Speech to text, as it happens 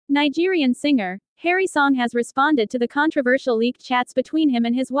Nigerian singer Harrysong has responded to the controversial leaked chats between him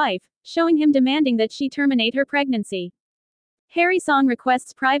and his wife, showing him demanding that she terminate her pregnancy. Harrysong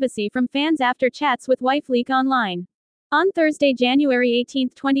requests privacy from fans after chats with wife leak online. On Thursday, January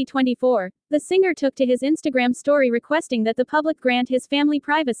 18, 2024, the singer took to his Instagram story requesting that the public grant his family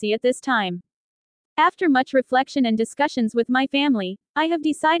privacy at this time. After much reflection and discussions with my family, I have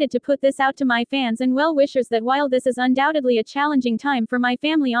decided to put this out to my fans and well-wishers that while this is undoubtedly a challenging time for my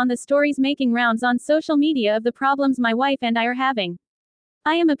family on the stories making rounds on social media of the problems my wife and I are having,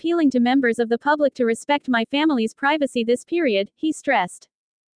 I am appealing to members of the public to respect my family's privacy this period, he stressed.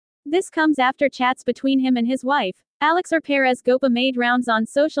 This comes after chats between him and his wife, Alex Perez Gopa made rounds on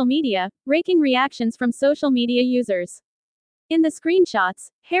social media, raking reactions from social media users. In the screenshots,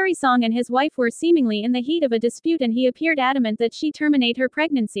 Harrysong and his wife were seemingly in the heat of a dispute and he appeared adamant that she terminate her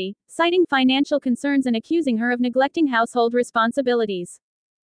pregnancy, citing financial concerns and accusing her of neglecting household responsibilities.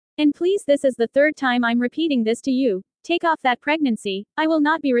 And please, this is the third time I'm repeating this to you. Take off that pregnancy, I will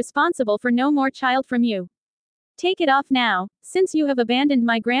not be responsible for no more child from you. Take it off now, since you have abandoned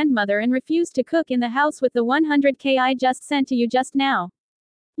my grandmother and refused to cook in the house with the 100K I just sent to you just now.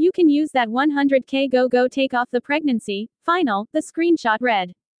 You can use that 100K go take off the pregnancy, final, the screenshot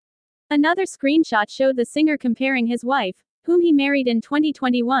read. Another screenshot showed the singer comparing his wife, whom he married in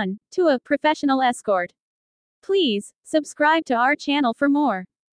 2021, to a professional escort. Please, subscribe to our channel for more.